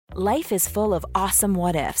Life is full of awesome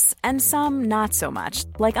what-ifs, and some not so much,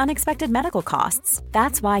 like unexpected medical costs.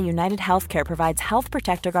 That's why United Healthcare provides Health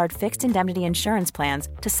Protector Guard fixed indemnity insurance plans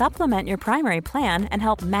to supplement your primary plan and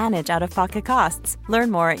help manage out-of-pocket costs.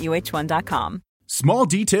 Learn more at uh1.com. Small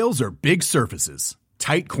details are big surfaces.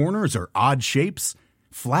 Tight corners are odd shapes.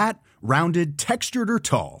 Flat, rounded, textured, or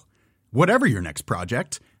tall. Whatever your next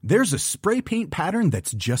project, there's a spray paint pattern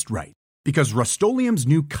that's just right. Because Rust-Oleum's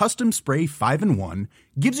new Custom Spray 5-in-1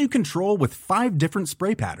 gives you control with 5 different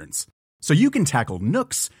spray patterns. So you can tackle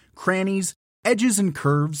nooks, crannies, edges, and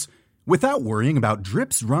curves without worrying about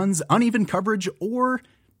drips, runs, uneven coverage, or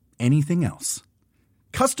anything else.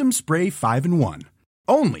 Custom Spray 5-in-1.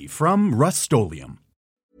 Only from Rust-Oleum.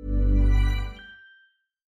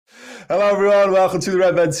 Hello everyone, welcome to the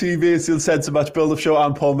Red Men TV. It's the Uncensored Match Build-Up Show.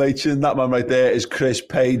 I'm Paul Machin. That man right there is Chris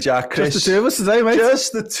Pajak. Chris, just the two of us today, mate.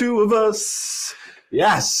 Just the two of us.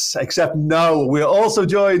 Yes, except no. We're also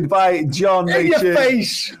joined by John Machin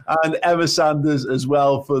and Emma Sanders as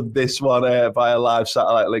well for this one via live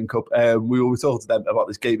satellite link-up. We will be talking to them about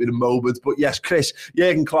this game in a moment. But yes, Chris,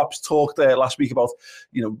 Jurgen Klopp's talked last week about,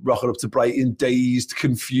 rocking up to Brighton, dazed,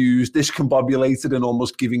 confused, discombobulated and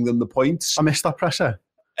almost giving them the points. I missed that presser.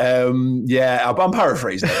 I'm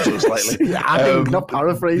paraphrasing it slightly. I think not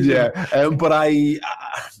paraphrasing. But I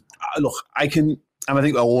can, and I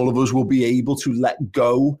think all of us will be able to let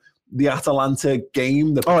go the Atalanta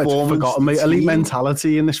game, the performance. I'd forgotten, mate. Elite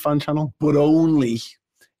mentality in this fan channel. But only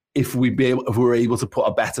if we're able to put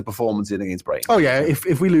a better performance in against Brighton. Oh yeah,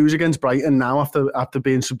 if we lose against Brighton now after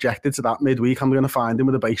being subjected to that midweek, I'm going to find him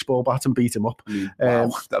with a baseball bat and beat him up. Wow,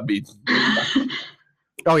 that'd be...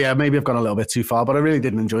 Oh yeah, maybe I've gone a little bit too far, but I really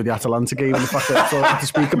didn't enjoy the Atalanta game and the fact that I had to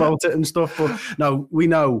speak about it and stuff. But no, we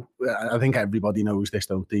know, I think everybody knows this,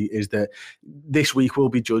 don't they, is that this week will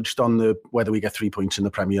be judged on whether we get 3 points in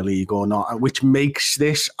the Premier League or not, which makes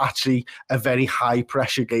this actually a very high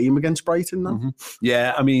pressure game against Brighton now. Mm-hmm.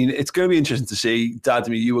 Yeah, I mean, it's going to be interesting to see. Dad, I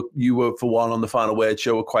mean, you were for one on the Final Word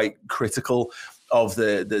show, were quite critical of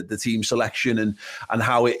the team selection and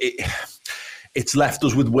how it's left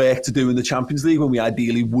us with work to do in the Champions League when we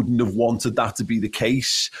ideally wouldn't have wanted that to be the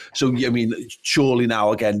case. So, I mean, surely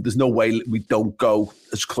now, again, there's no way we don't go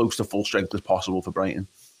as close to full strength as possible for Brighton.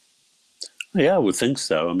 Yeah, I would think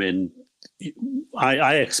so. I mean,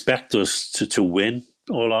 I expect us to win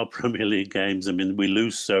all our Premier League games. I mean, we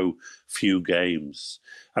lose so few games.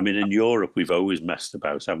 I mean, in Europe, we've always messed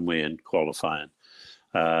about, haven't we, in qualifying?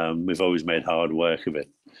 We've always made hard work of it.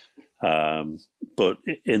 But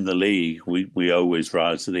in the league, we always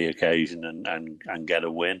rise to the occasion and get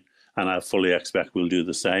a win. And I fully expect we'll do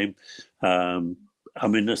the same. I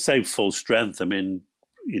mean, to say full strength, I mean,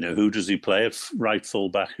 who does he play at right full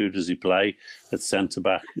back? Who does he play at centre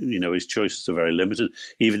back? His choices are very limited,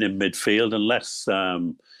 even in midfield, unless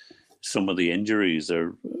some of the injuries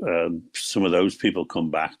or some of those people come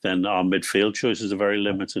back, then our midfield choices are very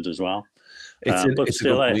limited as well. But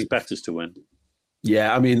still, I expect us to win.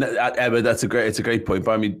 Yeah, I mean, Emma, it's a great point.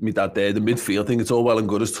 But I mean, me dad there, the midfield thing, it's all well and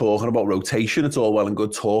good as talking about rotation. It's all well and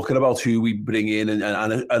good talking about who we bring in and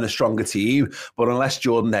a stronger team. But unless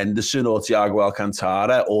Jordan Henderson or Thiago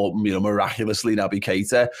Alcantara or, miraculously Naby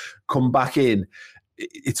Keita come back in,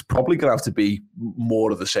 it's probably going to have to be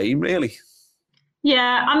more of the same, really.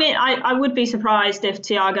 Yeah, I mean, I would be surprised if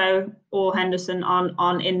Thiago or Henderson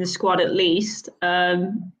aren't in the squad at least.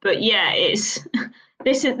 But yeah, it's...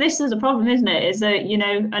 This is a problem, isn't it? Is that,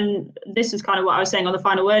 and this is kind of what I was saying on the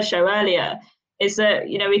Final Word show earlier, is that,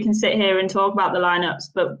 we can sit here and talk about the lineups,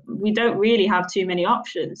 but we don't really have too many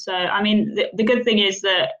options. So, I mean, the good thing is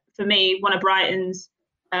that, for me, one of Brighton's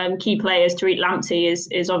key players, Tariq Lamptey,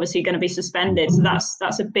 is obviously going to be suspended. So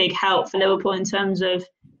that's a big help for Liverpool in terms of,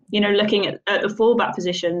 looking at the fullback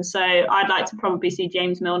position. So I'd like to probably see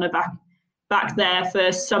James Milner back there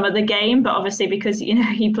for some of the game, but obviously because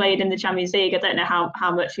he played in the Champions League, I don't know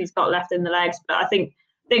how much he's got left in the legs. But I think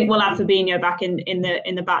we'll have Fabinho back in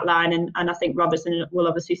the back line, and I think Robertson will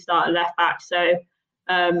obviously start at left back. So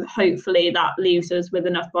hopefully that leaves us with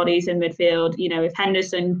enough bodies in midfield. If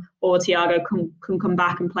Henderson or Thiago can come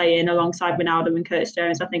back and play in alongside Wijnaldum and Curtis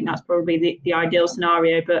Jones, I think that's probably the ideal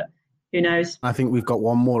scenario. But who knows? I think we've got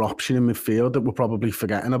one more option in midfield that we're probably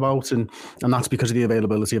forgetting about, and that's because of the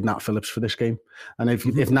availability of Nat Phillips for this game. And if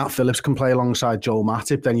Nat Phillips can play alongside Joel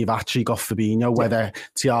Matip, then you've actually got Fabinho. Whether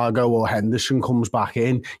Thiago or Henderson comes back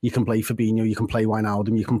in, you can play Fabinho, you can play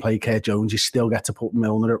Wijnaldum, you can play Curtis Jones, you still get to put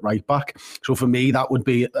Milner at right back. So for me, that would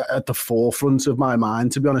be at the forefront of my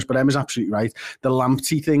mind, to be honest. But Emma's absolutely right. The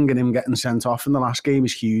Lamptey thing and him getting sent off in the last game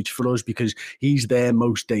is huge for us because he's their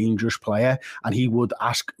most dangerous player, and he would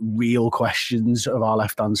ask real real questions of our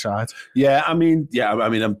left-hand side. Yeah, I mean,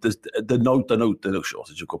 there's no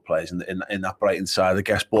shortage of good players in that Brighton side, I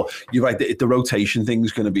guess. But you're right, the rotation thing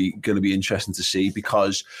is going to be interesting to see,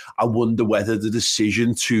 because I wonder whether the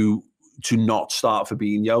decision to not start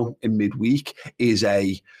Fabinho in midweek is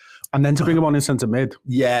and then to bring him on in centre mid.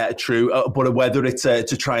 Yeah, true. But whether it's to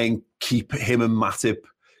try and keep him and Matip,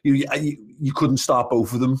 you couldn't start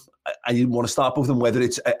both of them. I didn't want to start both of them. Whether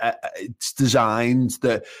it's designed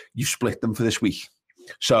that you split them for this week.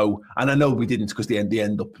 So, and I know we didn't, because they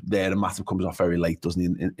end up there and Matip comes off very late, doesn't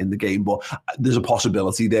he, in the game? But there's a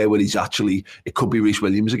possibility there where it could be Reece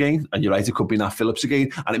Williams again, and you're right, it could be Nat Phillips again,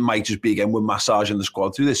 and it might just be again we're massaging the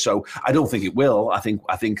squad through this. So I don't think it will. I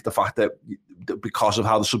think the fact that because of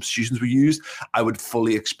how the substitutions were used, I would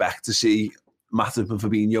fully expect to see Matip and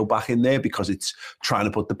Fabinho back in there, because it's trying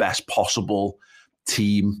to put the best possible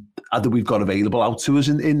team that we've got available out to us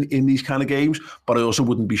in these kind of games. But I also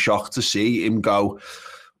wouldn't be shocked to see him go,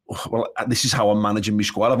 well, this is how I'm managing my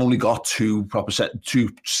squad. I've only got two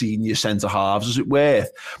senior centre halves, as it were.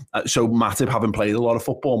 So Matip, having played a lot of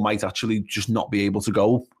football, might actually just not be able to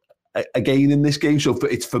go again in this game. So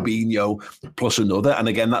it's Fabinho plus another, and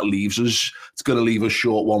again that leaves us. It's going to leave us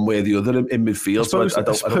short one way or the other in midfield.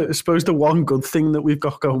 I suppose the one good thing that we've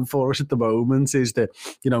got going for us at the moment is that,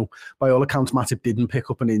 by all accounts, Matip didn't pick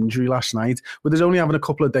up an injury last night. But there's only having a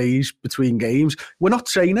couple of days between games. We're not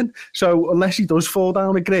training, so unless he does fall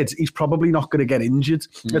down a grid, he's probably not going to get injured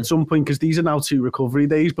at some point, because these are now 2 recovery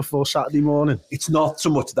days before Saturday morning. It's not so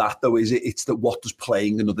much that, though, is it? It's that what does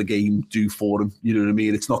playing another game do for him? You know what I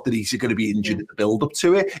mean? It's not that he's going to be injured in the build up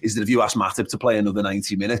to it. Is that if you ask Matip to play another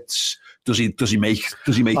 90 minutes, does he make?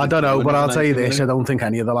 I don't know, but I'll tell you this: I don't think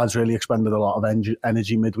any of the lads really expended a lot of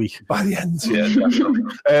energy midweek. By the end, yeah. Definitely.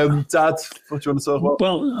 Dad, what do you want to talk about?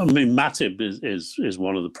 Well, I mean, Matip is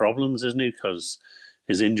one of the problems, isn't he? Because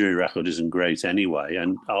his injury record isn't great anyway.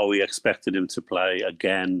 And are we expecting him to play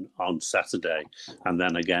again on Saturday and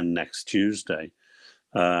then again next Tuesday?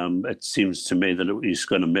 It seems to me that he's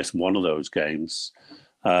going to miss one of those games.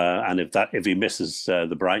 And if he misses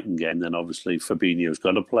the Brighton game, then obviously Fabinho's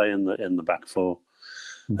got to play in the back four.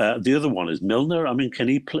 The other one is Milner. I mean, can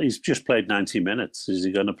he play? He's just played 90 minutes. Is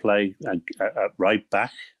he going to play at right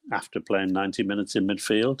back after playing 90 minutes in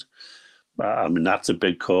midfield? I mean, that's a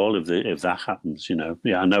big call if that happens.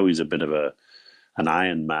 Yeah, I know he's a bit of an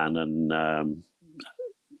Iron Man,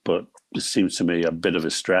 but it seems to me a bit of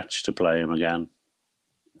a stretch to play him again.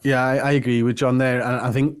 Yeah, I agree with John there, and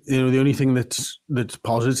I think the only thing that's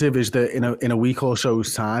positive is that in a week or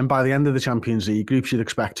so's time, by the end of the Champions League groups, you'd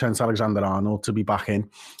expect Trent Alexander-Arnold to be back in.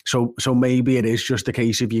 So maybe it is just a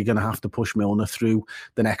case of you're going to have to push Milner through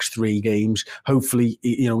the next 3 games. Hopefully,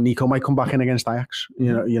 Nico might come back in against Ajax.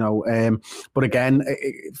 But again,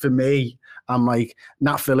 for me, I'm like,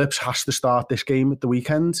 Nat Phillips has to start this game at the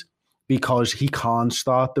weekend, because he can't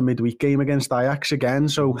start the midweek game against Ajax again.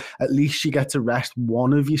 So at least you get to rest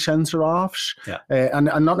one of your centre-halves. Yeah. And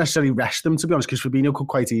not necessarily rest them, to be honest, because Fabinho could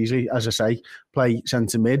quite easily, as I say, play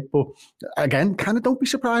centre-mid. But again, kind of don't be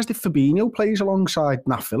surprised if Fabinho plays alongside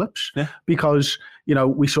Nat Phillips. Yeah. Because,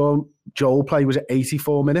 we saw Joel play, was it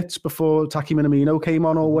 84 minutes before Taki Minamino came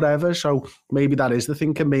on or whatever? So maybe that is the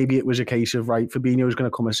thinking. Maybe it was a case of, right, Fabinho is going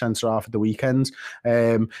to come as centre-half at the weekend,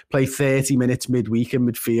 play 30 minutes midweek in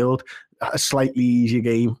midfield, a slightly easier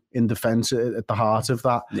game in defence at the heart of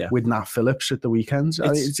that, with Nat Phillips at the weekends.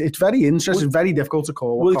 It's very interesting, very difficult to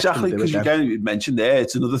call. Well, exactly, because you mentioned there,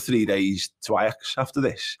 it's another 3 days to Ajax after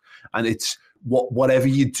this. And it's whatever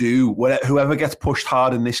you do, whoever gets pushed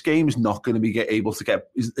hard in this game is not going to be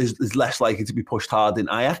is less likely to be pushed hard in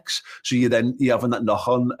Ajax. So you're having that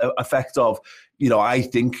knock-on effect of, I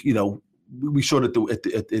think, we saw it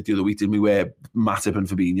the other week, didn't we, where Matip and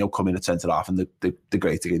Fabinho come in at centre-half and they're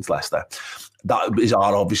great against Leicester. That is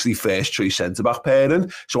our obviously first choice centre-back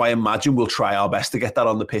pairing. So I imagine we'll try our best to get that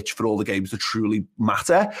on the pitch for all the games that truly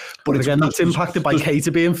matter. But again, that's impacted by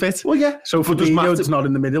Keita being fit. Well, yeah. So Fabinho's not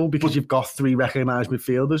in the middle because you've got 3 recognised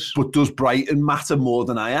midfielders. But does Brighton matter more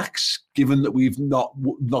than Ajax? Given that we've not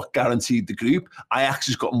guaranteed the group, Ajax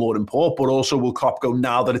has got more import, but also will Klopp go,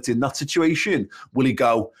 now that it's in that situation, will he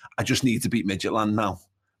go, I just need to beat Midtjylland now?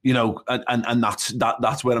 And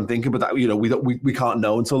that's where I'm thinking. But that, we can't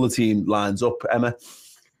know until the team lines up. Emma?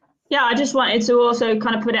 Yeah, I just wanted to also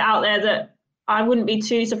kind of put it out there that I wouldn't be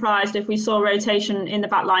too surprised if we saw rotation in the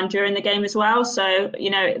back line during the game as well. So,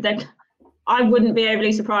 I wouldn't be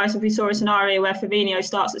overly surprised if we saw a scenario where Fabinho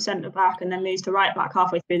starts at centre back and then moves to right back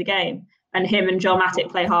halfway through the game, and him and Joel Matip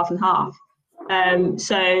play half and half.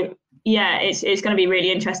 So yeah, it's going to be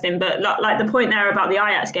really interesting. But like the point there about the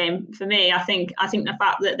Ajax game, for me, I think the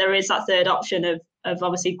fact that there is that third option of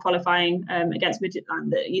obviously qualifying against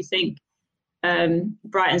Midtjylland, that you think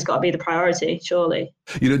Brighton's got to be the priority, surely.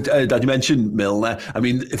 Dad, you mentioned Milner. I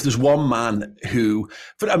mean, if there's one man who,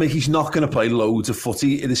 he's not going to play loads of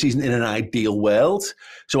footy in the season in an ideal world.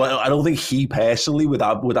 So I don't think he personally would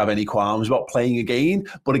have any qualms about playing again.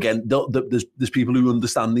 But again, there's people who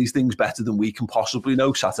understand these things better than we can possibly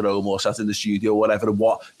know, sat at home or sat in the studio or whatever, and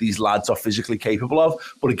what these lads are physically capable of.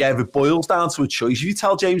 But again, if it boils down to a choice, if you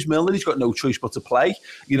tell James Milner he's got no choice but to play,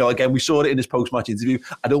 again, we saw it in his post-match interview.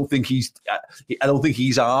 I don't think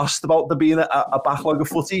he's asked about there being a backlog of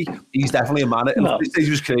footy. He's definitely a man. At this stage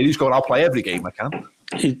of his career, he's going, I'll play every game I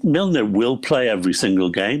can. Milner will play every single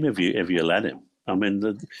game if you let him. I mean,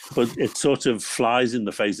 but it sort of flies in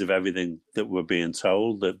the face of everything that we're being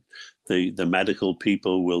told, that the medical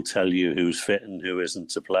people will tell you who's fit and who isn't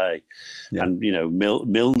to play. Yeah. And,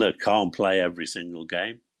 Milner can't play every single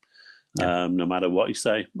game, no matter what you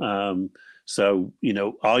say. So,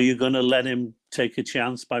 are you going to let him take a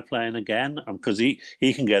chance by playing again? Because he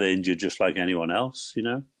can get injured just like anyone else,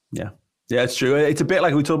 Yeah, it's true. It's a bit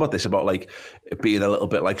like we talked about this, about like it being a little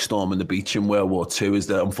bit like storming the beach in World War II, is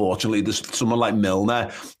that unfortunately there's someone like Milner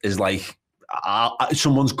is like,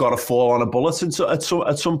 someone's got to fall on a bullet at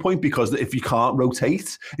some point, because if you can't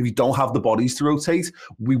rotate, if you don't have the bodies to rotate,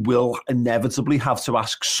 we will inevitably have to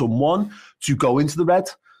ask someone to go into the red,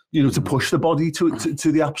 to push the body to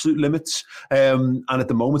the absolute limits. And at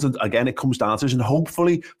the moment, again, it comes down to us, and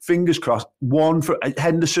hopefully, fingers crossed,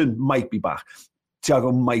 Henderson might be back.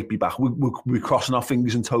 Thiago might be back. We're crossing our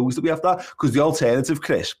fingers and toes that we have that, because the alternative,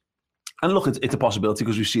 Chris, and look, it's a possibility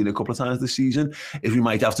because we've seen it a couple of times this season, is we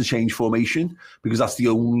might have to change formation, because that's the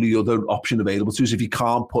only other option available to us. If you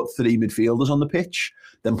can't put 3 midfielders on the pitch,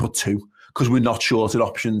 then put 2. Because we're not short at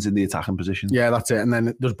options in the attacking position. Yeah, that's it. And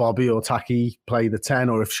then does Bobby or Taki play the 10?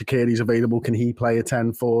 Or if Shaqiri's available, can he play a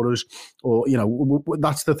 10 for us? Or,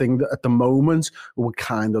 that's the thing, that at the moment, we're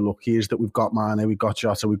kind of lucky, is that we've got Mane, we've got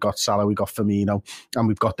Jota, we've got Salah, we've got Firmino, and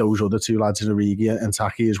we've got those other 2 lads in Origi and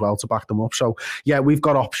Taki as well to back them up. So, yeah, we've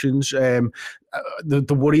got options.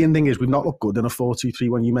 The worrying thing is we've not looked good in a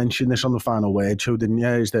 4-2-3-1. You mentioned this on the final word show, didn't you?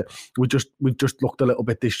 Is that we've just looked a little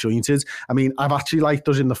bit disjointed. I mean, I've actually liked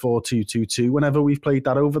us in the 4-2-2-2 whenever we've played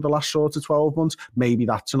that over the last sort of 12 months. Maybe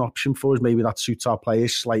that's an option for us. Maybe that suits our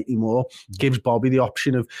players slightly more. Gives Bobby the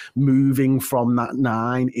option of moving from that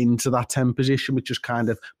 9 into that 10 position, which just kind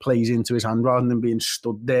of plays into his hand rather than being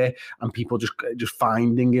stood there and people just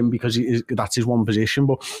finding him because that's his one position.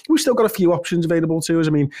 But we've still got a few options available to us.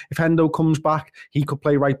 I mean, if Hendo comes back, he could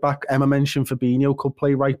play right back. Emma mentioned Fabinho could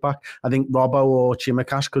play right back. I think Robbo or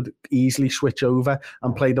Chimikas could easily switch over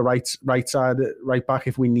and play the right side right back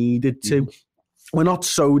if we needed to. We're not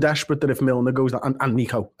so desperate that if Milner goes down, and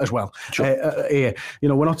Nico as well. Sure.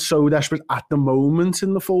 We're not so desperate at the moment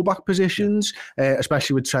in the fullback positions,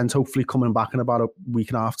 especially with Trent hopefully coming back in about a week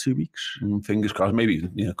and a half, 2 weeks. Fingers crossed. Maybe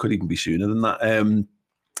could even be sooner than that.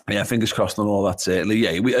 Yeah, fingers crossed on all that, certainly.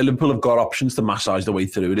 Yeah, Liverpool have got options to massage the way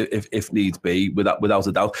through it if needs be, without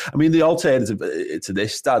a doubt. I mean, the alternative to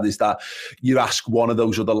this, Dad, is that you ask one of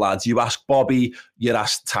those other lads, you ask Bobby, you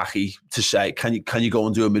ask Taki to say, can you go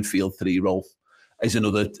and do a midfield 3 role? Is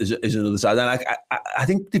another side, and I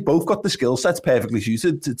think they both got the skill sets perfectly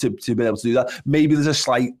suited to be able to do that. Maybe there's a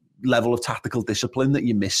slight level of tactical discipline that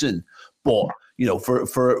you're missing, but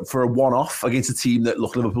for a one-off against a team that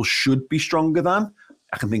Liverpool should be stronger than,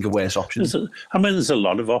 I can think of worse options. There's a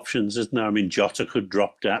lot of options, isn't there? I mean, Jota could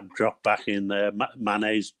drop back in there.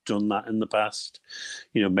 Mane's done that in the past.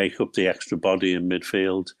 Make up the extra body in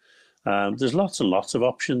midfield. There's lots and lots of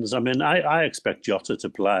options. I mean, I expect Jota to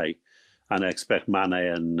play. And I expect Mane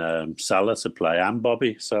and Salah to play, and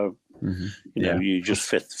Bobby. So, you just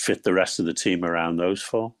fit the rest of the team around those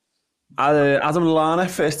 4. Adam Lallana,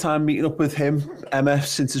 first time meeting up with him, Emma,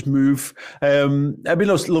 since his move. It'd be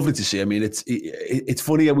lovely to see. I mean, it's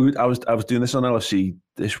funny. I was doing this on LFC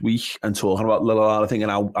this week and talking about Lallana thing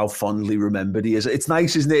and how fondly remembered he is. It's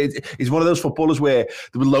nice, isn't it? He's one of those footballers where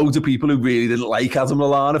there were loads of people who really didn't like Adam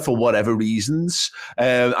Lallana for whatever reasons,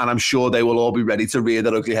 and I'm sure they will all be ready to rear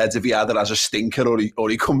their ugly heads if he either has a stinker or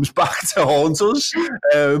he comes back to haunt us.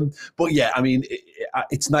 But yeah, I mean,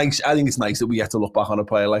 it's nice. I think it's nice that we get to look back on a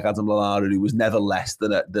player like Adam Lallana, who was never less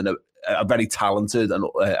than a very talented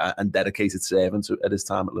and dedicated servant at his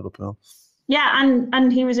time at Liverpool. Yeah,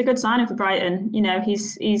 and he was a good signing for Brighton.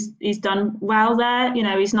 He's done well there.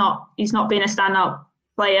 He's not been a standout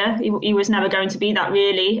player. He was never going to be that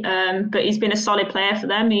really. But he's been a solid player for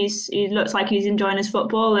them. He looks like he's enjoying his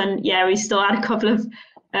football, and yeah, he's still had a couple of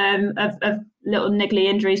little niggly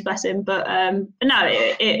injuries, bless him. But no,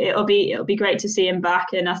 it'll be great to see him back,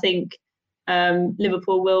 and I think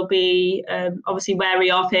Liverpool will be obviously wary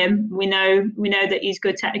of him. We know that he's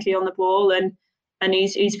good technically on the ball, and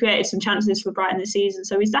he's created some chances for Brighton this season.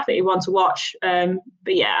 So he's definitely one to watch.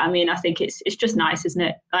 But yeah, I mean, I think it's just nice, isn't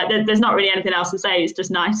it? Like, there's not really anything else to say. It's just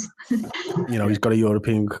nice. He's got a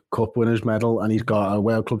European Cup winners medal, and he's got a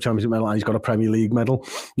World Club Championship medal, and he's got a Premier League medal.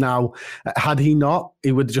 Now, had he not,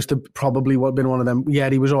 he would just have probably been one of them. Yeah,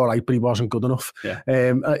 he was all right, but he wasn't good enough. Yeah.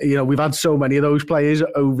 We've had so many of those players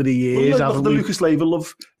over the years. Look at the Lucas Leiva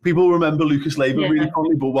love. People remember Lucas Leiva really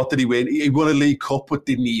fondly, but what did he win? He won a League Cup, but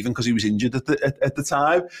didn't even, because he was injured at the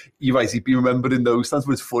time. You're right, he'd be remembered in those times,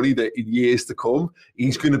 but it's funny that in years to come,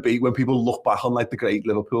 he's going to be, when people look back on like the great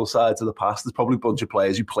Liverpool sides of the past, there's probably a bunch of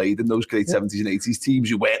players who played in those great 70s and 80s teams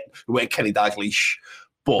who weren't Kenny Dalglish.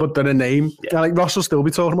 But they're a name. Yeah. Like Ross will still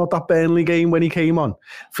be talking about that Burnley game when he came on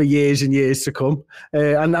for years and years to come,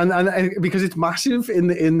 and because it's massive in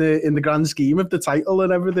the grand scheme of the title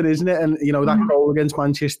and everything, isn't it? And that goal against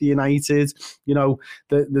Manchester United,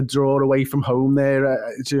 the draw away from home there.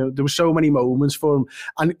 There were so many moments for him,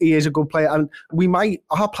 and he is a good player. And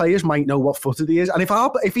our players might know what footed he is, and if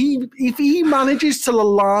he manages to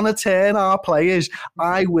Lallana turn our players,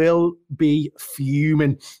 I will be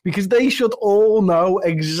fuming, because they should all know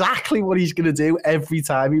exactly what he's going to do every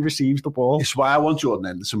time he receives the ball. It's why I want Jordan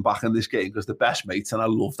Henderson back in this game, because they're best mates, and I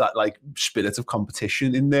love that like spirit of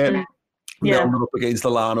competition in there. They'll up against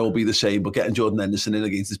Lallana will be the same, but getting Jordan Henderson in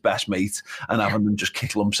against his best mate and having them just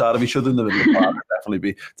kick lumps out of each other in the middle of the park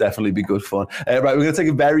would definitely be good fun. Right, we're going to take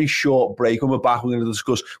a very short break. When we're back, we're going to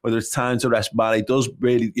discuss whether it's time to rest Mane. Does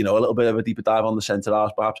really, a little bit of a deeper dive on the centre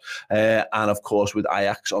halves, perhaps, and of course with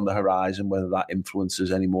Ajax on the horizon, whether that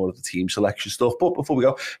influences any more of the team selection stuff. But before we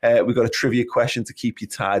go, we've got a trivia question to keep you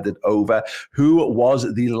tided over. Who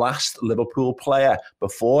was the last Liverpool player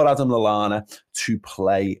before Adam Lallana to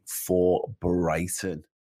play for Brighton?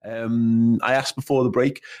 I asked before the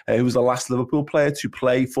break, who was the last Liverpool player to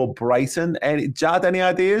play for Brighton? Jad, any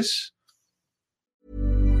ideas?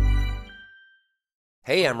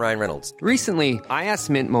 Hey, I'm Ryan Reynolds. Recently, I asked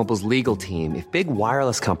Mint Mobile's legal team if big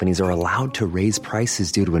wireless companies are allowed to raise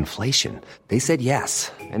prices due to inflation. They said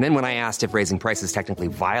yes. And then when I asked if raising prices technically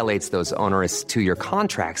violates those onerous 2-year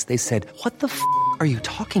contracts, they said, "What the f*** are you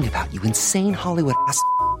talking about, you insane Hollywood ass?"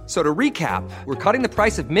 So to recap, we're cutting the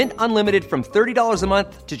price of Mint Unlimited from $30 a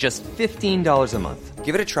month to just $15 a month.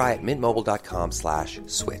 Give it a try at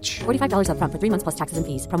mintmobile.com/switch. $45 up front for 3 months plus taxes and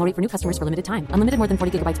fees. Promo rate for new customers for limited time. Unlimited more than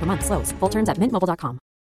 40 gigabytes per month. Slows full terms at mintmobile.com.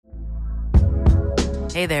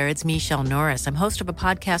 Hey there, it's Michelle Norris. I'm host of a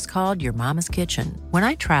podcast called Your Mama's Kitchen. When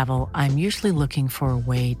I travel, I'm usually looking for a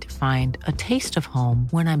way to find a taste of home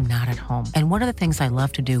when I'm not at home. And one of the things I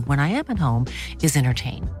love to do when I am at home is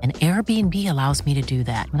entertain. And Airbnb allows me to do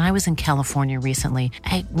that. When I was in California recently,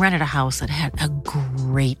 I rented a house that had a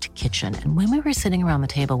great kitchen. And when we were sitting around the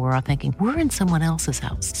table, we were all thinking, we're in someone else's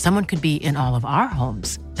house. Someone could be in all of our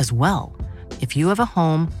homes as well. If you have a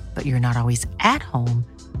home, but you're not always at home,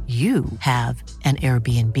 you have an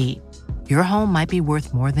Airbnb. Your home might be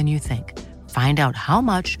worth more than you think. Find out how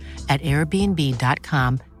much at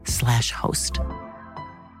airbnb.com/host.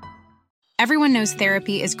 Everyone knows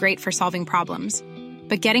therapy is great for solving problems,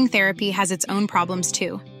 but getting therapy has its own problems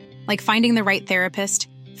too, like finding the right therapist,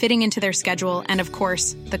 fitting into their schedule, and of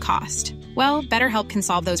course, the cost. Well, BetterHelp can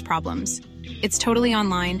solve those problems. It's totally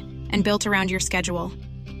online and built around your schedule.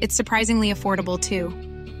 It's surprisingly affordable too.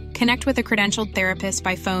 Connect with a credentialed therapist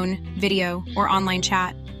by phone, video, or online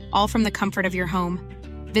chat, all from the comfort of your home.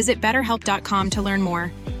 Visit BetterHelp.com to learn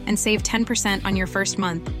more and save 10% on your first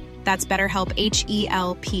month. That's BetterHelp,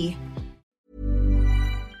 H-E-L-P.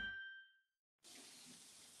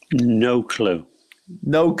 No clue.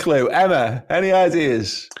 No clue. Emma, any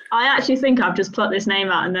ideas? I actually think I've just plucked this name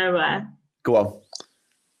out of nowhere. Go on.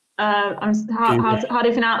 How do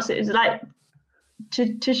you pronounce it? Is it like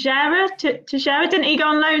Teixeira? Didn't he go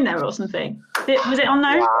on loan there or something? Was it on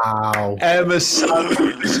loan? Wow. Emma, this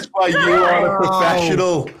is why you are a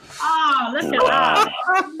professional. Oh, look at that.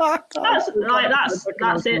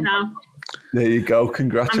 That's it now. There you go.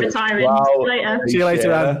 Congratulations. I'm retiring. Wow. See you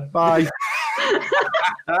later. Anne. Bye.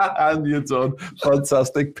 And you're done.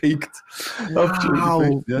 Fantastic. Peaked.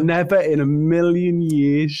 Wow. Yeah. Never in a million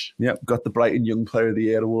years. Yep. Got the Brighton Young Player of the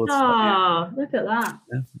Year awards. Oh, look at that.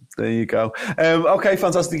 Yeah, there you go. Okay,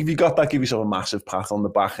 fantastic. If you got that, give yourself a massive pat on the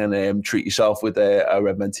back and treat yourself with a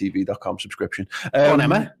redmentv.com subscription. Go on,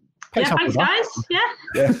 Emma. Thanks, guys. Yeah.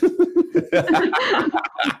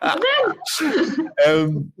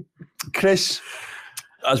 Chris,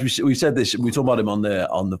 as we said this, we talked about him on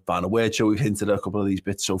the Fan Award show. We've hinted at a couple of these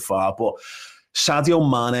bits so far, but Sadio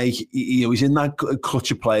Mane, he's in that clutch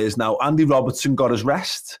of players now. Andy Robertson got his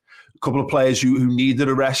rest. couple of players who needed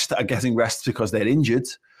a rest are getting rest because they're injured.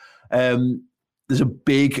 There's a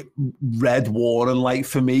big red warning light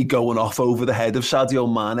for me going off over the head of Sadio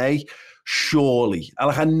Mane. Surely, and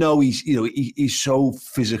like I know he's so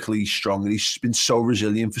physically strong and he's been so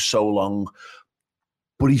resilient for so long,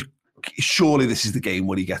 but surely this is the game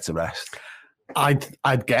where he gets a rest.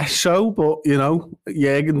 I'd guess so, but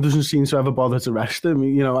Jurgen doesn't seem to ever bother to rest him.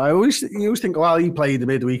 You always think, well, he played the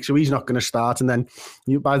midweek, so he's not going to start. And then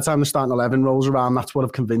by the time the starting 11 rolls around, that's what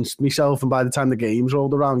I've convinced myself. And by the time the game's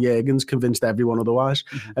rolled around, Jurgen's convinced everyone otherwise,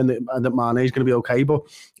 and that Mane's going to be okay. But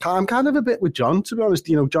I'm kind of a bit with John, to be honest.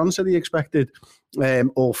 John said he expected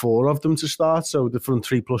all 4 of them to start, so the front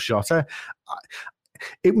 3 plus Jota.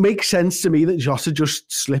 It makes sense to me that Jota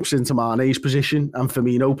just slips into Mane's position and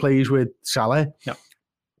Firmino plays with Salah. Yeah.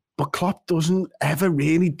 But Klopp doesn't ever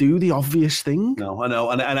really do the obvious thing. No, I know.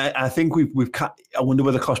 And I think I wonder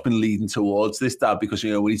whether Klopp's been leading towards this, Dad, because,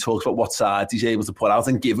 when he talks about what sides he's able to put out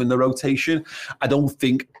and given the rotation, I don't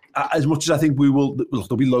think, as much as I think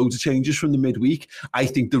there'll be loads of changes from the midweek, I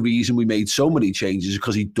think the reason we made so many changes is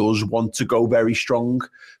because he does want to go very strong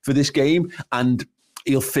for this game, and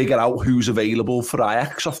he'll figure out who's available for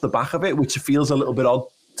Ajax off the back of it, which feels a little bit odd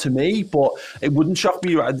to me, but it wouldn't shock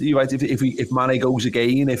me if Mane goes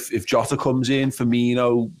again, if Jota comes in,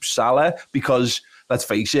 Firmino, Salah, because let's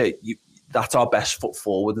face it, that's our best foot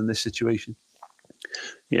forward in this situation.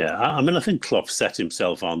 Yeah, I think Klopp set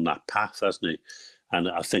himself on that path, hasn't he? And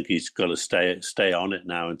I think he's got to stay on it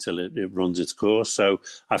now until it runs its course. So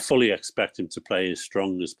I fully expect him to play as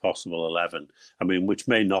strong as possible 11. I mean, which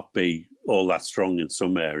may not be all that strong in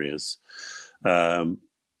some areas,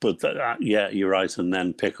 but you're right. And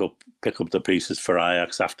then pick up the pieces for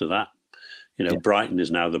Ajax after that. Brighton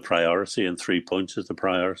is now the priority, and 3 points is the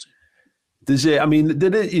priority. Does it? I mean,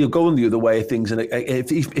 going the other way of things, and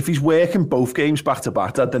if he's working both games back to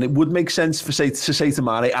back, then it would make sense to say to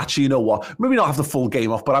Mane, actually, you know what? Maybe not have the full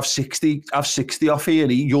game off, but have 60 off here.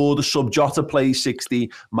 And you're the sub. Jota plays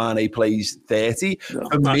 60, Mane plays 30.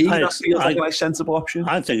 For me, that feels like a nice sensible option.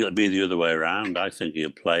 I think it'll be the other way around. I think he'll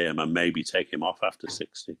play him and maybe take him off after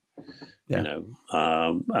 60. Yeah.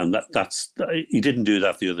 And that's he didn't do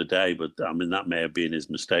that the other day, but I mean that may have been his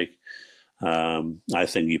mistake. I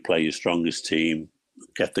think you play your strongest team,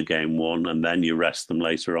 get the game won, and then you rest them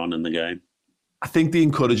later on in the game. I think the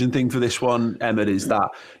encouraging thing for this one, Emmett, is that,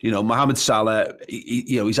 Mohamed Salah,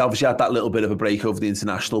 he's obviously had that little bit of a break over the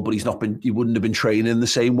international, but he wouldn't have been training in the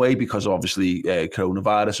same way because of obviously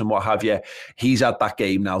coronavirus and what have you. He's had that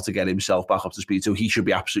game now to get himself back up to speed, so he should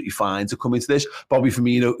be absolutely fine to come into this. Bobby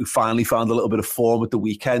Firmino, who finally found a little bit of form at the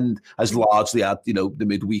weekend, has largely had, the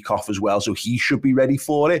midweek off as well, so he should be ready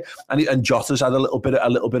for it. And Jota's had a little bit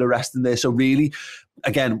of rest in there, so really,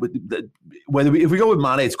 again, if we go with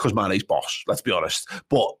Mane, it's because Mane's boss, let's be honest.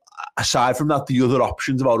 But aside from that, the other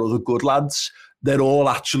options about other good lads, they're all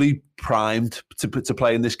actually primed to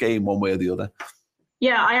play in this game one way or the other.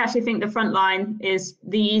 Yeah, I actually think the front line is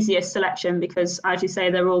the easiest selection because, as you say,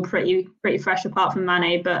 they're all pretty fresh apart from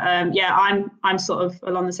Mane. But I'm sort of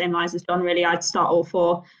along the same lines as John. Really, I'd start all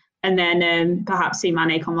 4 and then perhaps see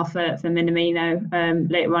Mane come off for Minamino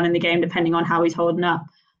later on in the game, depending on how he's holding up.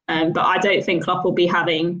 But I don't think Klopp will be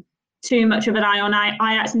having too much of an eye on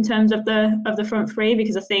Ajax in terms of the front 3,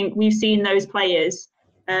 because I think we've seen those players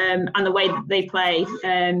and the way that they play.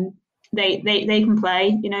 They can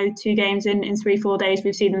play, 2 games in 3-4 days.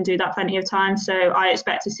 We've seen them do that plenty of times. So I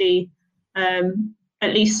expect to see at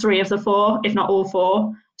least 3 of the 4, if not all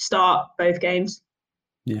 4, start both games.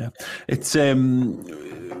 Yeah, it's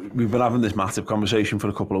we've been having this massive conversation for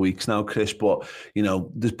a couple of weeks now, Chris. But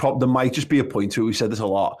there might just be a point where we said this a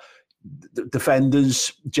lot.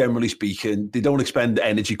 Defenders, generally speaking, they don't expend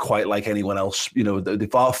energy quite like anyone else.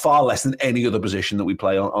 They're far less than any other position that we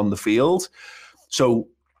play on the field. So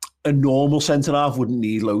a normal centre half wouldn't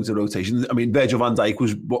need loads of rotation. I mean, Virgil van Dijk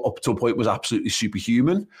was up to a point was absolutely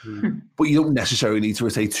superhuman, but you don't necessarily need to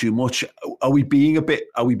rotate too much. Are we being a bit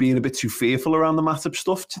too fearful around the Matip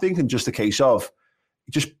stuff? Do you think? And just a case of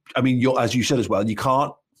as you said as well, you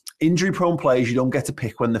can't injury-prone players. You don't get to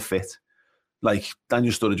pick when they're fit. Like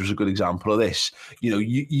Daniel Sturridge was a good example of this.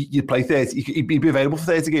 You play 30, you'd be available for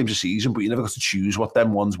 30 games a season, but you never got to choose what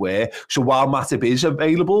them ones were. So while Matip is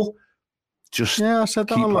available, I said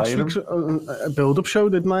that on last week's build-up show,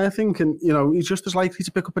 didn't I think? And, he's just as likely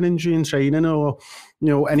to pick up an injury in training or,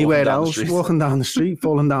 anywhere else, walking down the street,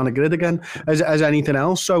 falling down a grid again, as anything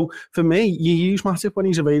else. So, for me, you use Matip when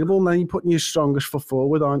he's available, and then you're putting your strongest foot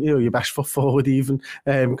forward, aren't you? Or your best foot forward even,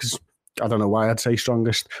 because I don't know why I'd say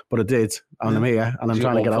strongest, but I did, and I'm here, and I'm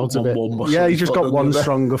trying to get out of it. Yeah, he's just got one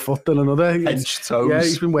stronger foot than another. Toes. Yeah,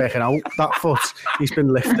 he's been working out that foot. He's been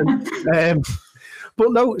lifting.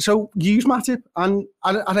 But no, so use Matip, and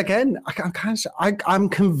again, I'm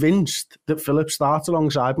convinced that Phillips starts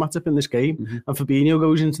alongside Matip in this game, and Fabinho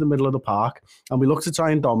goes into the middle of the park, and we look to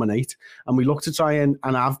try and dominate, and we look to try and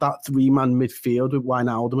have that three-man midfield with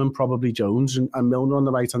Wijnaldum and probably Jones and Milner on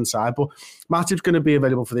the right-hand side. But Matip's going to be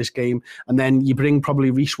available for this game, and then you bring probably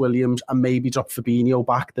Reece Williams and maybe drop Fabinho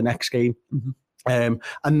back the next game. And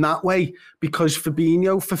that way, because for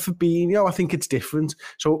Fabinho, I think it's different.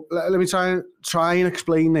 So let me try and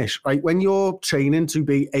explain this, right? When you're training to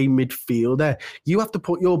be a midfielder, you have to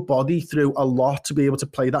put your body through a lot to be able to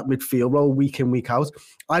play that midfield role week in, week out.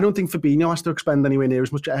 I don't think Fabinho has to expend anywhere near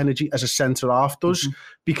as much energy as a centre-half does,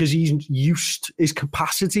 because his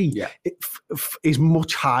capacity is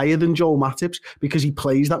much higher than Joel Matip's, because he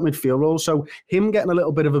plays that midfield role. So him getting a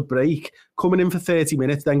little bit of a break, coming in for 30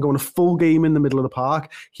 minutes, then going a full game in the middle of the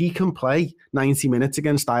park, he can play 90 minutes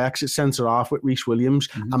against Ajax at centre-half with Reece Williams,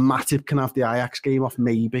 and Matip can have the Ajax game off,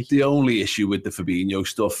 maybe. The only issue with the Fabinho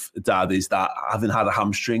stuff, Dad, is that having had a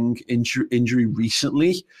hamstring injury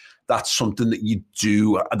recently, that's something that you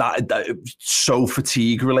do, that so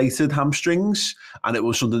fatigue-related hamstrings, and it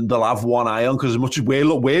was something they'll have one eye on, because as much as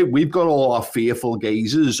we've got all our fearful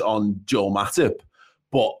gazes on Joel Matip,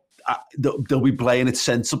 but they'll be playing it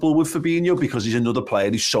sensible with Fabinho, because he's another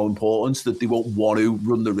player who's so important that they won't want to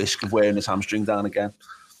run the risk of wearing his hamstring down again.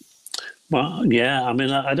 Well, yeah, I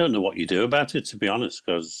mean, I don't know what you do about it, to be honest,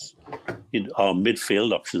 because our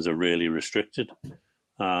midfield options are really restricted.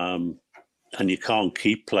 And you can't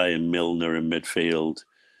keep playing Milner in midfield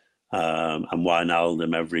and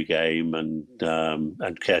Wijnaldum every game and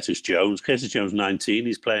Curtis Jones. Curtis Jones, 19,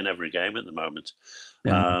 he's playing every game at the moment.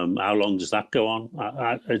 How long does that go on?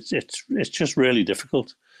 It's just really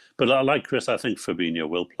difficult. But like Chris, I think Fabinho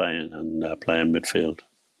will play in midfield.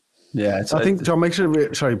 Yeah, I think John makes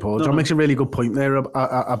John makes a really good point there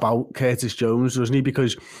about Curtis Jones, doesn't he?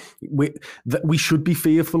 Because we should be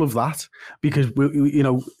fearful of that, because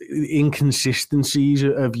inconsistencies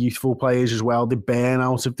of youthful players as well, the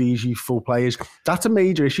burnout of these youthful players, that's a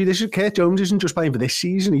major issue. Curtis Jones isn't just playing for this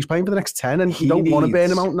season; he's playing for the next 10, and you don't want to burn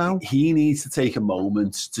him out now. He needs to take a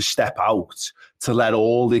moment to step out, to let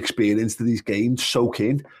all the experience to these games soak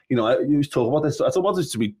in. You was talking about this. I talk about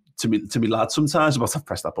this to me lads sometimes, but I've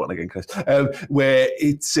pressed that button again, Chris, where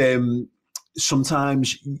it's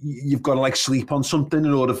sometimes you've got to sleep on something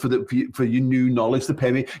in order for your new knowledge to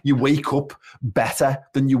permeate. You wake up better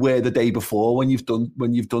than you were the day before when you've done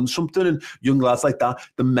something. And young lads like that,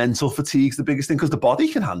 the mental fatigue's the biggest thing, because the body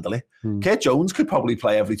can handle it. Kurt Jones could probably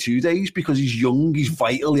play every 2 days because he's young, he's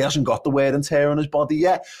vital, he hasn't got the wear and tear on his body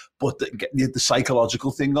yet. But the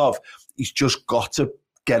psychological thing of he's just got to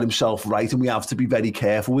get himself right, and we have to be very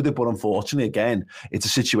careful with it. But unfortunately, again, it's a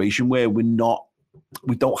situation where we don't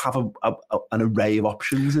have an array of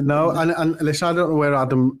options. And listen, I don't know where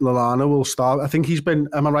Adam Lallana will start. I think am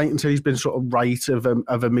I right in saying he's been sort of right of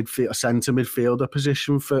a centre midfielder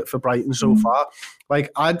position for Brighton so far?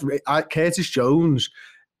 Curtis Jones,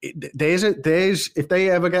 there's if they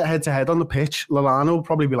ever get head to head on the pitch, Lallana will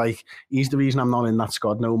probably be like, he's the reason I'm not in that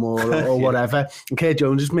squad no more, or whatever. And Kurt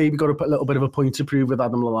Jones has maybe got to put a little bit of a point to prove with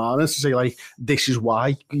Adam Lallana to say, this is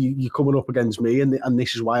why you're coming up against me, and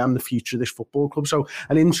this is why I'm the future of this football club. So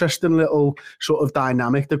an interesting little sort of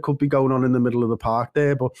dynamic that could be going on in the middle of the park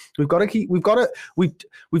there. But I think we've got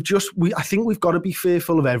to be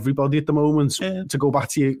fearful of everybody at the moment. Yeah. To go back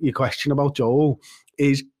to your question about Joel,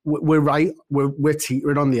 is we're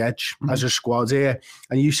teetering on the edge as a squad here,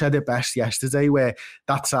 and you said it best yesterday, where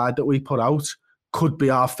that side that we put out could be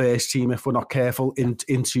our first team if we're not careful in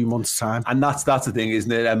 2 months' time. And that's the thing,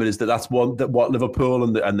 isn't it, Emma? Is that's what Liverpool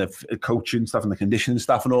and the coaching staff and the conditioning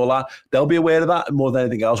staff and all that, they'll be aware of that more than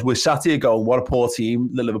anything else. We're sat here going, what a poor team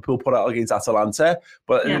that Liverpool put out against Atalanta.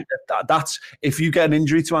 But that's, if you get an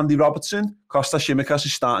injury to Andy Robertson, Kostas Tsimikas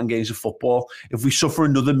is starting games of football. If we suffer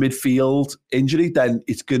another midfield injury, then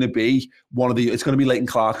it's going to be Leighton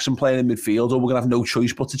Clarkson playing in midfield, or we're going to have no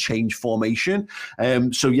choice but to change formation.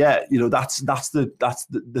 That's the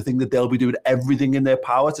thing that they'll be doing everything in their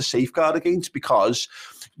power to safeguard against, because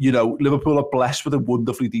Liverpool are blessed with a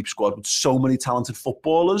wonderfully deep squad with so many talented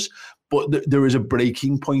footballers. But there is a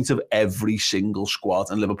breaking point of every single squad,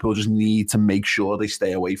 and Liverpool just need to make sure they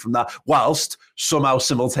stay away from that, whilst somehow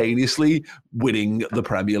simultaneously winning the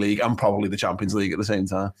Premier League and probably the Champions League at the same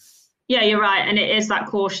time. Yeah, you're right. And it is that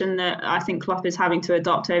caution that I think Klopp is having to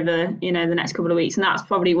adopt over, the next couple of weeks. And that's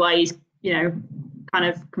probably why he's, kind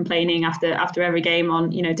of complaining after every game on,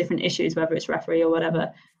 different issues, whether it's referee or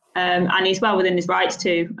whatever. and he's well within his rights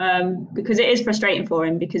to, because it is frustrating for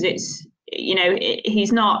him, because it's,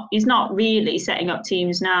 he's not really setting up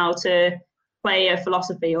teams now to play a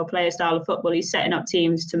philosophy or play a style of football. He's setting up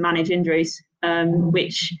teams to manage injuries,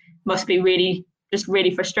 which must be really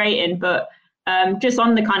frustrating. But just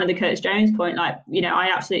on the kind of the Curtis Jones point, I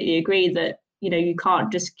absolutely agree that, you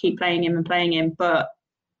can't just keep playing him. But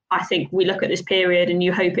I think we look at this period and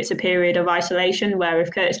you hope it's a period of isolation, where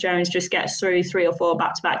if Curtis Jones just gets through 3 or 4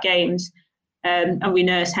 back-to-back games, and we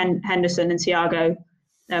nurse Henderson and Thiago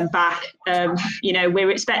back,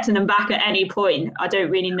 we're expecting them back at any point. I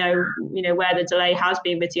don't really know, where the delay has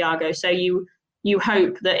been with Thiago. So you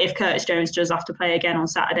hope that if Curtis Jones does have to play again on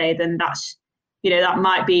Saturday, then that's, that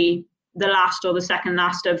might be the last or the second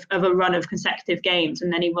last of a run of consecutive games,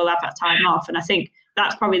 and then he will have that time off. And I think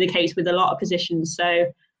that's probably the case with a lot of positions.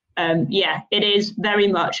 So it is very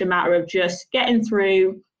much a matter of just getting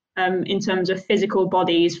through in terms of physical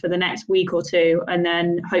bodies for the next week or two, and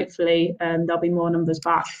then hopefully there'll be more numbers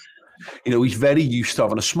back. He's very used to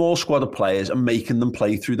having a small squad of players and making them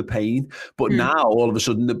play through the pain. But now, all of a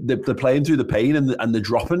sudden, they're playing through the pain and they're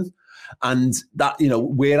dropping. And that,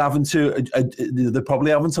 we're having to, they're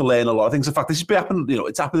probably having to learn a lot of things. In fact, this has been happening,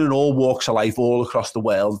 it's happening in all walks of life all across the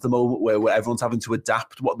world at the moment, where everyone's having to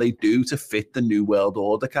adapt what they do to fit the new world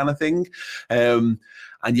order kind of thing. And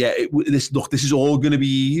yeah, this is all going to be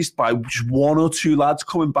eased by just 1 or 2 lads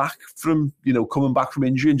coming back from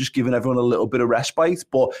injury and just giving everyone a little bit of respite.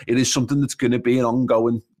 But it is something that's going to be an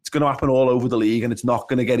ongoing, it's going to happen all over the league, and it's not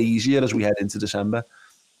going to get easier as we head into December.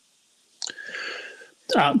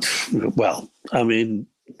 The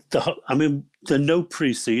no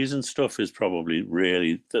pre-season stuff is probably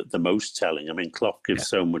really the most telling. I mean, Klopp gives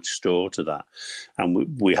so much store to that,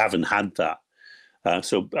 and we haven't had that.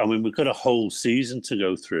 We've got a whole season to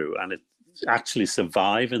go through, and actually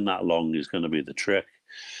surviving that long is going to be the trick.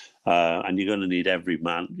 And you're going to need every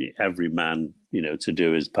man, to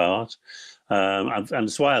do his part. And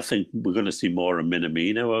that's why I think we're going to see more of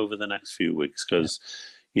Minamino over the next few weeks, because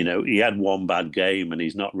he had 1 bad game and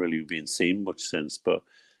he's not really been seen much since. But,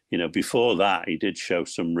 before that, he did show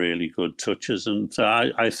some really good touches. And so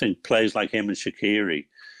I think players like him and Shaqiri,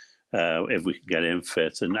 if we can get him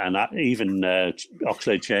fit, and even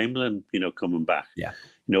Oxlade-Chamberlain, coming back. Yeah.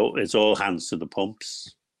 It's all hands to the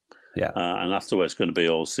pumps. Yeah. And that's the way it's going to be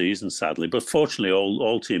all season, sadly. But fortunately,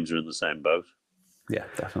 all teams are in the same boat. Yeah,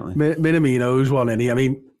 definitely. Minamino's one, isn't he? I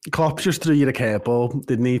mean, Klopp just threw you a curveball,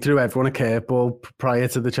 didn't he? Threw everyone a curveball prior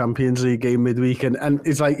to the Champions League game midweek. And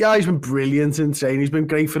it's like, yeah, he's been brilliant in training. He's been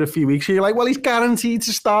great for a few weeks. So you're like, well, he's guaranteed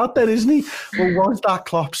to start then, isn't he? Well, what's that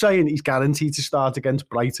Klopp saying? He's guaranteed to start against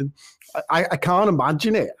Brighton. I can't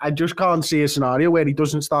imagine it. I just can't see a scenario where he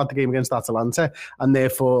doesn't start the game against Atalanta, and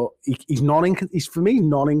therefore he's not in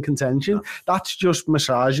contention. No. That's just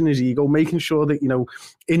massaging his ego, making sure that,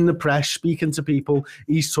 in the press, speaking to people,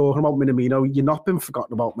 he's talking about Minamino. You're not been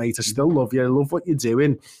forgotten about, mate. I still love you. I love what you're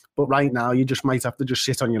doing. But right now, you just might have to just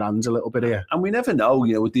sit on your hands a little bit here. And we never know,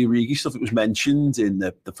 with the Origi stuff, it was mentioned in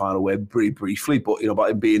the final word very briefly, but, about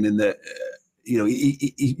him being in the...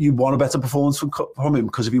 you want a better performance from him,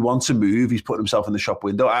 because if he wants to move, he's putting himself in the shop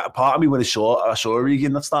window. Part of me, when I saw Origi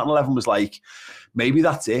in that starting 11, was like, maybe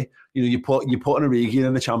that's it. You're putting Origi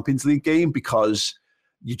in the Champions League game because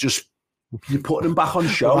you're putting him back on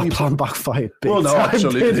show. Well, plan backfired. Well, no,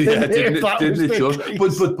 absolutely. Didn't it just?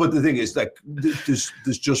 But the thing is, like,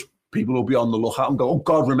 there's just people will be on the lookout and go, oh,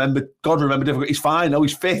 God, remember difficult. He's fine. Oh,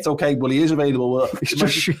 he's fit. Okay, well, he is available. Well, he's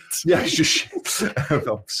just shit. Yeah, he's just shit.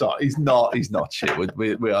 I'm sorry, he's not shit.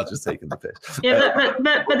 We are just taking the piss. Yeah,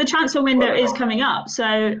 but the transfer window is coming up,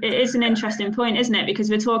 so it is an interesting point, isn't it? Because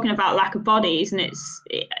we're talking about lack of bodies, and it's,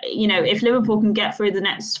 if Liverpool can get through the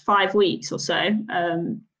next 5 weeks or so,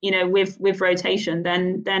 with rotation,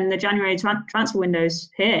 then the January transfer window's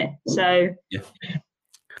here. So yeah.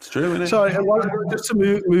 It's true, isn't it? Sorry, just to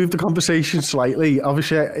move the conversation slightly,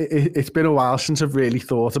 obviously it's been a while since I've really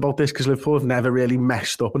thought about this, because Liverpool have never really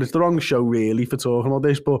messed up, and it's the wrong show really for talking about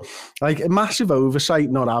this, but like a massive oversight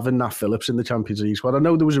not having Nat Phillips in the Champions League squad. I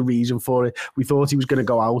know there was a reason for it. We thought he was going to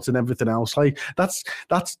go out and everything else. Like that's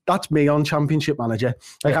me on Championship Manager.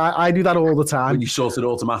 Like I do that all the time. When you sort it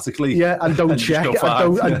automatically. Yeah, and don't check.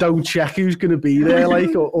 I don't check who's going to be there.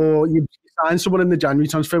 Like or you sign someone in the January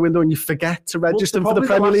transfer window and you forget to register for the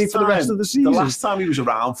Premier League for the rest of the season. The last time he was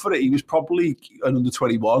around for it, he was probably an under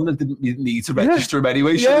 21 and didn't need to register him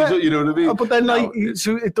anyway. So you know what I mean? But then,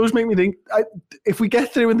 so it does make me think, if we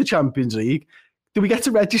get through in the Champions League, Do we get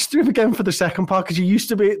to register him again for the second part? Because you used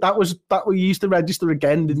to be that we used to register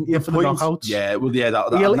again, didn't you, for the knockouts? Yeah, well, yeah,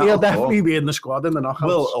 he'll definitely be in the squad in the knockouts.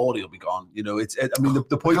 Well, or he'll be gone. You know, I mean,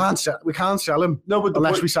 the point we can't sell him. No, but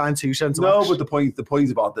unless we sign 2 centre-backs. No, but the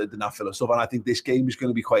point about the Nat Phillips stuff, and I think this game is going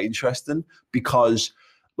to be quite interesting because.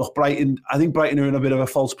 Look, Brighton. I think Brighton are in a bit of a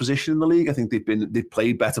false position in the league. I think they've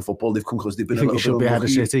played better football. They've come close. They've been. I think they should be ahead of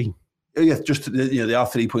City. Yeah, just they are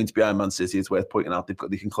 3 points behind Man City. It's worth pointing out.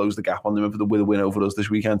 They can close the gap on them with a win over us this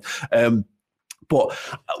weekend. But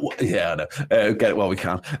yeah, I know. Get it while we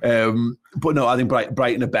can. But no, I think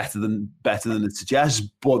Brighton are better than it suggests.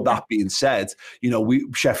 But that being said,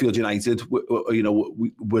 Sheffield United,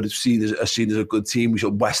 we're seen as a good team.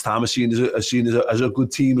 West Ham are seen as a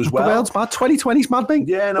good team as well. The world's mad. 2020's mad, mate.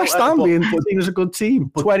 Yeah, no, West Ham being seen as a good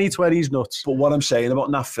team. 2020's nuts. But what I'm saying about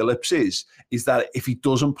Nat Phillips is that if he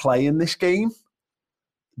doesn't play in this game,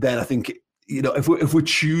 then I think if we're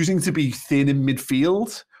choosing to be thin in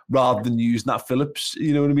midfield. Rather than use Nat Phillips,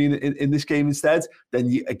 you know what I mean, in this game instead,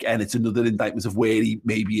 then again it's another indictment of where he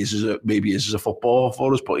maybe is as a footballer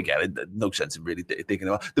for us. But again, no sense in really digging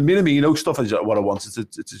about the Minamino stuff. Is what I wanted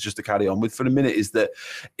to just to carry on with for a minute is that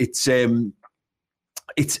he's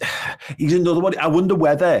another one. I wonder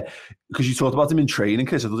whether, because you talked about him in training,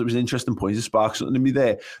 Chris, I thought it was an interesting point to spark something in me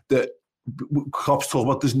there that. Klopp's talking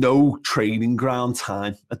about there's no training ground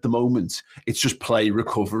time at the moment. It's just play,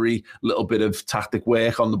 recovery, little bit of tactic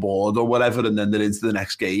work on the board or whatever, and then they're into the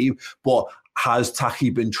next game. But has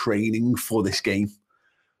Taki been training for this game?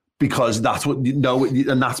 Because that's what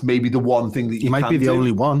and that's maybe the one thing that you might be the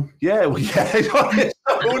only one. Yeah, well, yeah.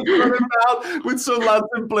 With some lads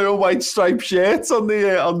in blue and white striped shirts on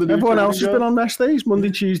the Everyone else has been on rest days.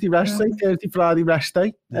 Monday, Tuesday rest day, Thursday, Friday rest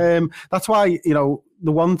day. That's why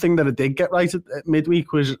the one thing that I did get right at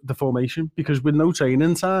midweek was the formation, because with no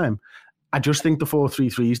training time, I just think the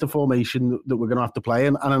 4-3-3 is the formation that we're going to have to play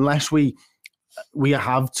in. And unless we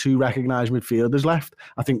have 2 recognised midfielders left,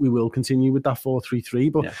 I think we will continue with that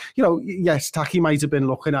 4-3-3. But, yes, Taki might have been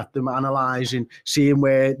looking at them, analysing, seeing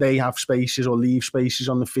where they have spaces or leave spaces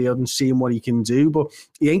on the field and seeing what he can do. But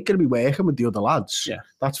he ain't going to be working with the other lads. Yeah.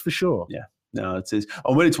 That's for sure. Yeah. No, it is.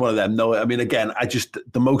 And when it's one of them, no, I mean, again,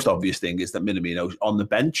 the most obvious thing is that Minamino's on the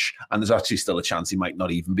bench, and there's actually still a chance he might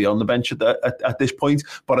not even be on the bench at this point.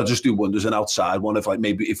 But I just do wonder as an outside one if, like,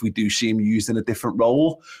 maybe if we do see him used in a different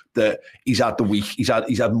role, that he's had the week, he's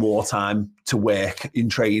had more time to work in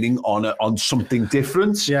training on something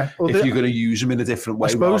different. Yeah, well, if you're going to use him in a different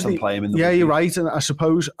way rather than play him in the you're right. And I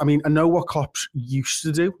suppose, I mean, I know what Klopp's used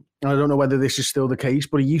to do, and I don't know whether this is still the case,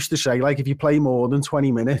 but he used to say, like, if you play more than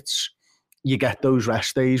 20 minutes, you get those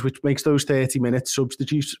rest days, which makes those 30-minute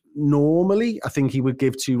substitutes. Normally, I think he would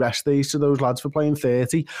give 2 rest days to those lads for playing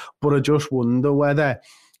 30, but I just wonder whether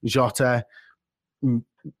Jota,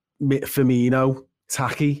 Firmino,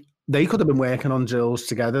 Taki, they could have been working on drills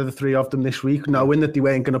together, the 3 of them this week, knowing that they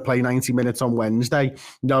weren't going to play 90 minutes on Wednesday,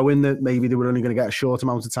 knowing that maybe they were only going to get a short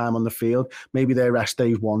amount of time on the field. Maybe their rest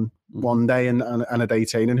days one day and a day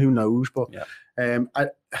training, who knows? But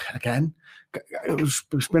again,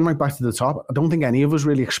 it's been right back to the top. I don't think any of us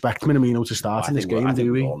really expect Minamino to start in this game,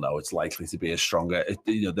 do we? We all know it's likely to be a stronger.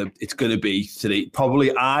 It's going to be 3,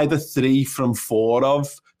 probably either 3 from 4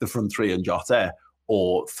 of the front 3 and Jota,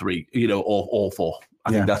 or 3, or 4.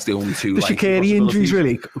 I think that's the only 2. The Shaqiri injuries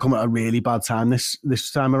really come at a really bad time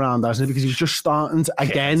this time around, hasn't it? Because he's just starting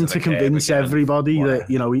to convince everybody that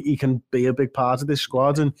he can be a big part of this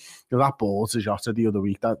squad. And that ball to Jota the other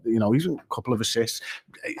week, that he's a couple of assists.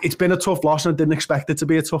 It's been a tough loss, and I didn't expect it to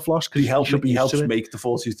be a tough loss because he helps make the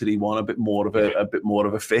 4-2-3-1 a bit more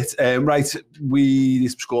of a fit. Right, we need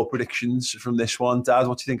some score predictions from this one. Dad,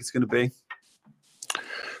 what do you think it's going to be?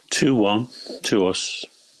 2-1 to us.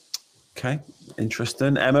 Okay,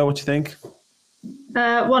 interesting. Emma, what do you think?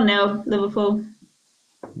 1-0 Liverpool.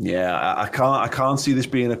 Yeah, I can't see this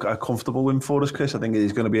being a comfortable win for us, Chris. I think it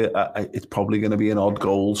is going to be it's probably going to be an odd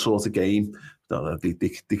goal sort of game.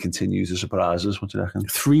 They continue to surprise us. What do you reckon?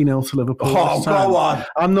 3-0 to Liverpool. Oh, go on!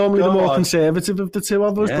 I'm normally the more conservative of the 2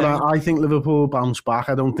 of us, but I think Liverpool bounce back.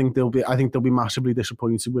 I think they'll be massively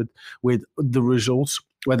disappointed with the results,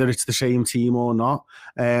 whether it's the same team or not.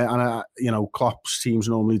 And Klopp's teams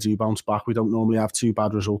normally do bounce back. We don't normally have 2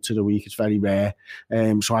 bad results in a week. It's very rare.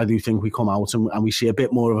 So I do think we come out and we see a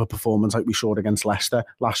bit more of a performance like we saw against Leicester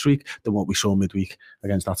last week than what we saw midweek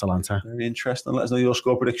against Atalanta. Very interesting. Let us know your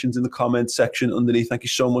score predictions in the comments section underneath. Thank you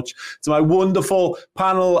so much to my wonderful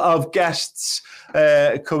panel of guests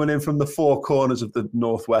coming in from the 4 corners of the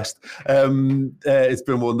Northwest. It's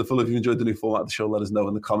been wonderful. If you enjoyed the new format of the show, let us know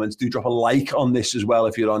in the comments. Do drop a like on this as well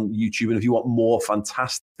if you're on YouTube. And if you want more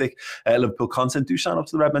fantastic Liverpool content, do sign up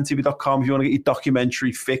to the redmentv.com. If you want to get your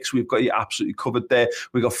documentary fix, we've got you absolutely covered there.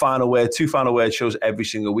 We've got two Final Word shows every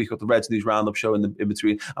single week. We've got the Reds News Roundup show in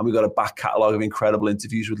between, and we've got a back catalogue of incredible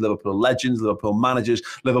interviews with Liverpool legends, Liverpool managers,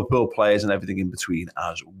 Liverpool players, and everything in between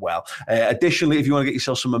as well. Additionally, if you want to get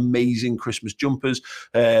yourself some amazing Christmas jumpers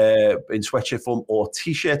in sweatshirt form or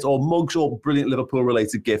t-shirts or mugs or brilliant Liverpool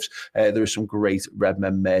related gifts, there is some great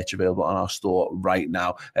Redmen merch available on our store right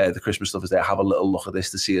now. The Christmas stuff is there. Have a little look at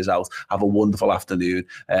this to see us out. Have a wonderful afternoon,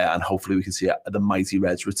 and hopefully we can see the mighty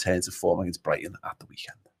Reds return to form against Brighton at the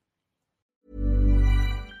weekend.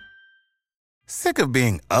 Sick of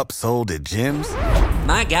being upsold at gyms?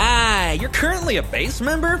 My guy, you're currently a base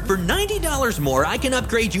member. For $90 more, I can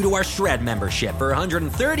upgrade you to our Shred membership. For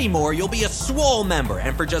 $130 more, you'll be a Swole member.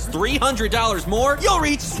 And for just $300 more, you'll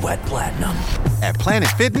reach Sweat Platinum. At Planet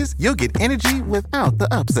Fitness, you'll get energy without the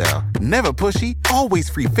upsell. Never pushy, always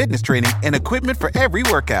free fitness training and equipment for every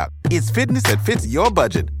workout. It's fitness that fits your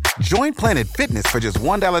budget. Join Planet Fitness for just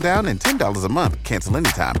 $1 down and $10 a month. Cancel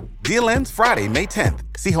anytime. Deal ends Friday, May 10th.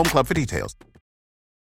 See Home Club for details.